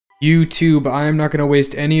YouTube, I am not going to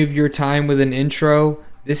waste any of your time with an intro.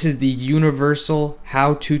 This is the universal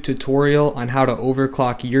how-to tutorial on how to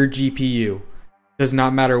overclock your GPU. Does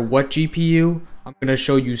not matter what GPU, I'm going to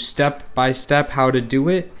show you step by step how to do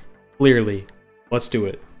it clearly. Let's do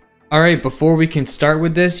it. Alright, before we can start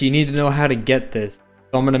with this, you need to know how to get this.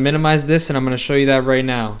 So I'm going to minimize this and I'm going to show you that right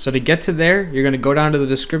now. So to get to there, you're going to go down to the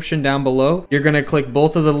description down below. You're going to click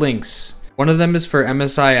both of the links. One of them is for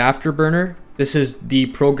MSI Afterburner. This is the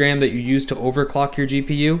program that you use to overclock your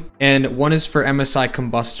GPU. And one is for MSI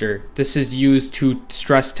Kombuster. This is used to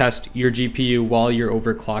stress test your GPU while you're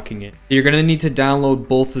overclocking it. You're going to need to download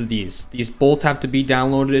both of these. These both have to be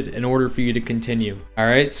downloaded in order for you to continue.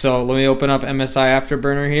 Alright, so let me open up MSI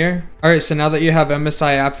Afterburner here. Alright, so now that you have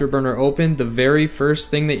MSI Afterburner open, the very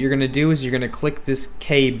first thing that you're going to do is you're going to click this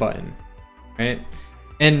K button. Right?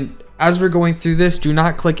 And as we're going through this, do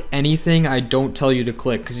not click anything I don't tell you to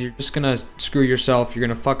click, because you're just gonna screw yourself. You're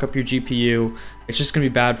gonna fuck up your GPU. It's just gonna be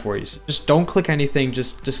bad for you. So just don't click anything.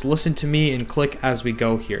 Just listen to me and click as we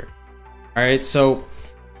go here. All right, so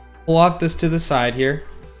pull off this to the side here.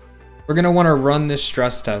 We're gonna want to run this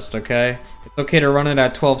stress test. Okay, it's okay to run it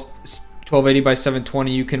at 1280 by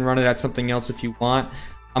 720. You can run it at something else if you want.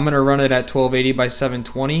 I'm gonna run it at 1280 by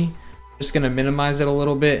 720. Just gonna minimize it a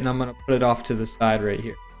little bit, and I'm gonna put it off to the side right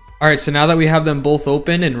here. Alright, so now that we have them both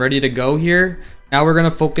open and ready to go here, now we're going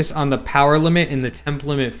to focus on the power limit and the temp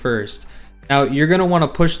limit first. Now, you're going to want to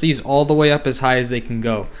push these all the way up as high as they can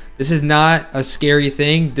go. This is not a scary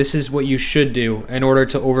thing. This is what you should do in order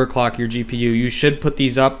to overclock your GPU. You should put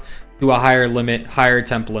these up to a higher limit, higher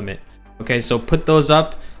temp limit. Okay, so put those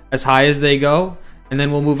up as high as they go, and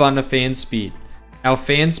then we'll move on to fan speed. Now,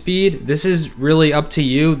 fan speed, this is really up to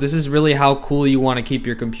you. This is really how cool you want to keep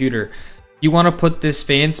your computer. You want to put this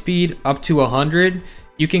fan speed up to 100.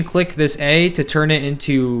 You can click this A to turn it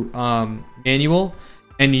into manual,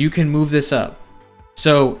 and you can move this up.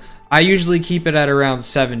 So I usually keep it at around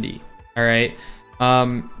 70. All right.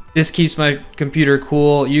 This keeps my computer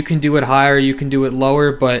cool. You can do it higher, you can do it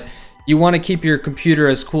lower, but you want to keep your computer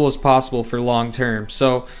as cool as possible for long term.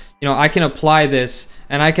 So, you know, I can apply this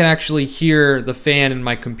and I can actually hear the fan in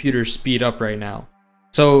my computer speed up right now.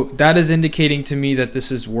 So that is indicating to me that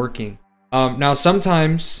this is working. Now,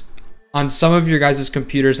 sometimes on some of your guys'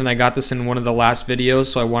 computers, and I got this in one of the last videos,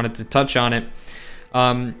 so I wanted to touch on it,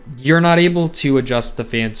 you're not able to adjust the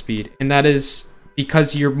fan speed, and that is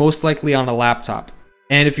because you're most likely on a laptop.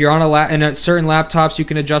 And if you're on and at certain laptops you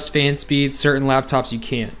can adjust fan speed, certain laptops you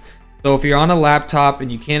can't. So if you're on a laptop and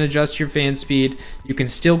you can't adjust your fan speed, you can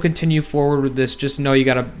still continue forward with this. Just know you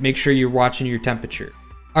got to make sure you're watching your temperature.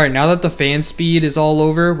 Alright, now that the fan speed is all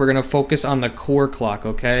over, we're going to focus on the core clock,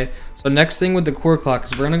 okay? So next thing with the core clock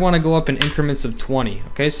is we're going to want to go up in increments of 20,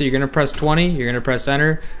 okay? So you're going to press 20, you're going to press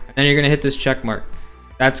enter, and then you're going to hit this check mark.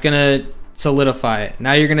 That's going to solidify it.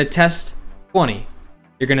 Now you're going to test 20.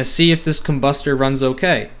 You're going to see if this combustor runs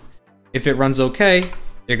okay. If it runs okay,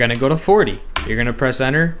 you're going to go to 40. You're going to press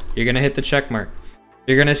enter, you're going to hit the check mark.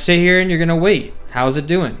 You're going to sit here and you're going to wait. How's it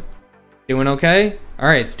doing? Doing okay?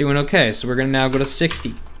 Alright, it's doing okay. So we're going to now go to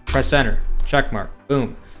 60. Press enter. Check mark.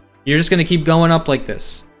 Boom. You're just going to keep going up like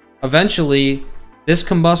this. Eventually, this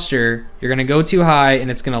combustor, you're going to go too high and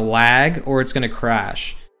it's going to lag or it's going to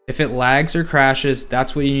crash. If it lags or crashes,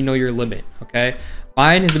 that's when you know your limit, okay?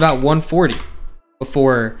 Mine is about 140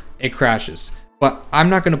 before it crashes. But I'm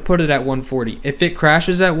not going to put it at 140. If it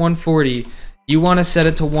crashes at 140, you want to set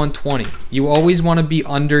it to 120. You always want to be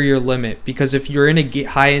under your limit, because if you're in a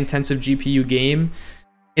high intensive GPU game,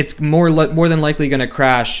 it's more than likely going to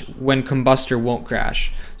crash when Kombuster won't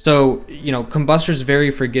crash. So, you know, Kombuster is very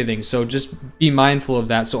forgiving, so just be mindful of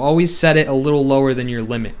that. So always set it a little lower than your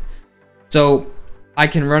limit. So I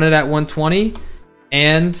can run it at 120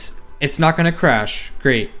 and it's not going to crash.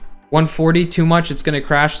 Great. 140 too much, it's going to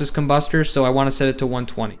crash this Kombuster, so I want to set it to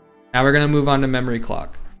 120. Now we're going to move on to memory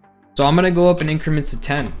clock. So I'm going to go up in increments of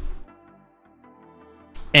 10.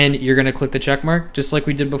 And you're going to click the check mark just like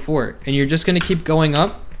we did before. And you're just going to keep going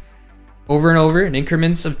up over and over in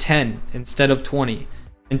increments of 10 instead of 20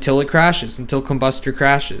 until it crashes, until Kombuster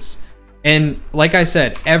crashes. And like I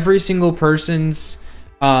said, every single person's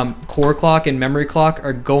core clock and memory clock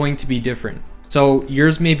are going to be different. So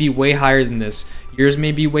yours may be way higher than this. Yours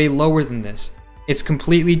may be way lower than this. It's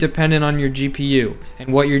completely dependent on your GPU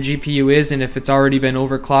and what your GPU is, and if it's already been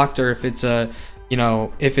overclocked, or if it's a, you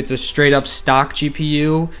know, if it's a straight up stock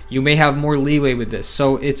GPU, you may have more leeway with this.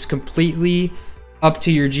 So it's completely up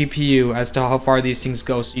to your GPU as to how far these things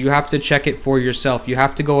go. So you have to check it for yourself. You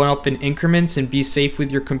have to go up in increments and be safe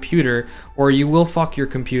with your computer, or you will fuck your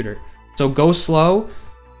computer. So go slow.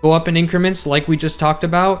 go up in increments like we just talked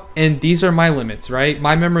about, and these are my limits, right?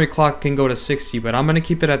 My memory clock can go to 60, but I'm going to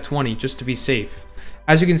keep it at 20 just to be safe.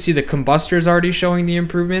 As you can see, the Kombuster is already showing the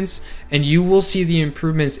improvements, and you will see the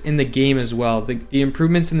improvements in the game as well. The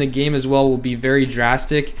improvements in the game as well will be very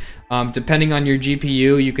drastic. Depending on your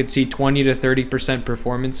GPU, you could see 20 to 30%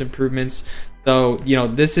 performance improvements. So, you know,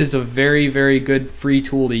 this is a very, very good free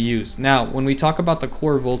tool to use. Now, when we talk about the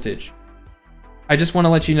core voltage, I just want to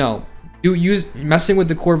let you know, messing with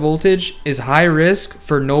the core voltage is high risk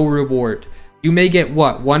for no reward. You may get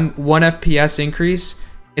what, one FPS increase.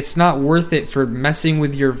 It's not worth it for messing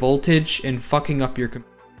with your voltage and fucking up your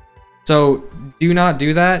computer. So do not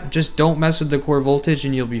do that. Just don't mess with the core voltage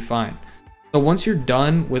and you'll be fine. So once you're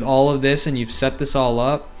done with all of this and you've set this all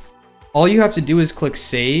up, all you have to do is click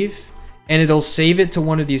save, and it'll save it to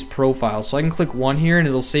one of these profiles. So I can click one here and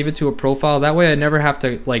it'll save it to a profile. That way I never have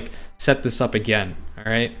to like set this up again. All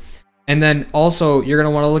right. And then also you're going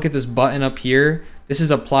to want to look at this button up here. This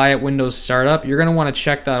is apply at Windows startup. You're going to want to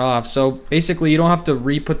check that off. So basically you don't have to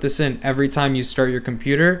re-put this in every time you start your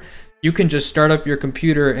computer. You can just start up your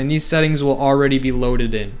computer and these settings will already be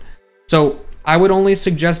loaded in. So I would only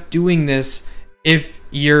suggest doing this if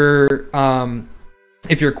your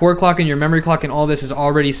core clock and your memory clock and all this is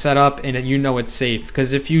already set up and you know it's safe.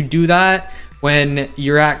 Because if you do that when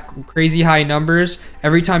you're at crazy high numbers,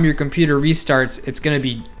 every time your computer restarts, it's going to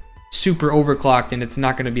be super overclocked and it's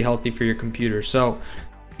not going to be healthy for your computer. So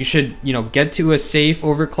you should, you know, get to a safe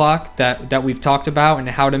overclock that we've talked about and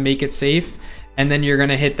how to make it safe, and then you're going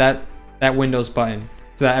to hit that Windows button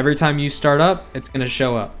so that every time you start up, it's going to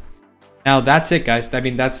show up. Now that's it, guys. I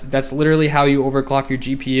mean, that's literally how you overclock your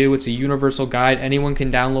GPU. It's a universal guide. Anyone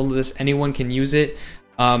can download this, anyone can use it.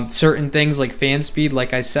 Certain things like fan speed,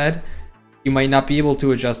 like I said, you might not be able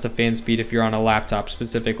to adjust the fan speed if you're on a laptop,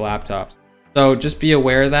 specific laptops. So just be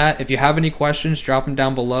aware of that. If you have any questions, drop them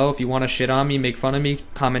down below. If you want to shit on me, make fun of me,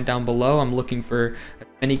 comment down below. I'm looking for as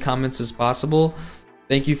many comments as possible.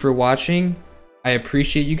 Thank you for watching. I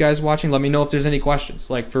appreciate you guys watching. Let me know if there's any questions.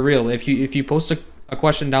 Like, for real, if you post a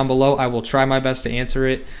question down below, I will try my best to answer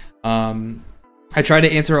it. I tried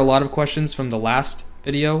to answer a lot of questions from the last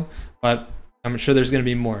video, but I'm sure there's going to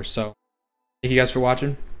be more. So thank you guys for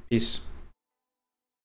watching. Peace.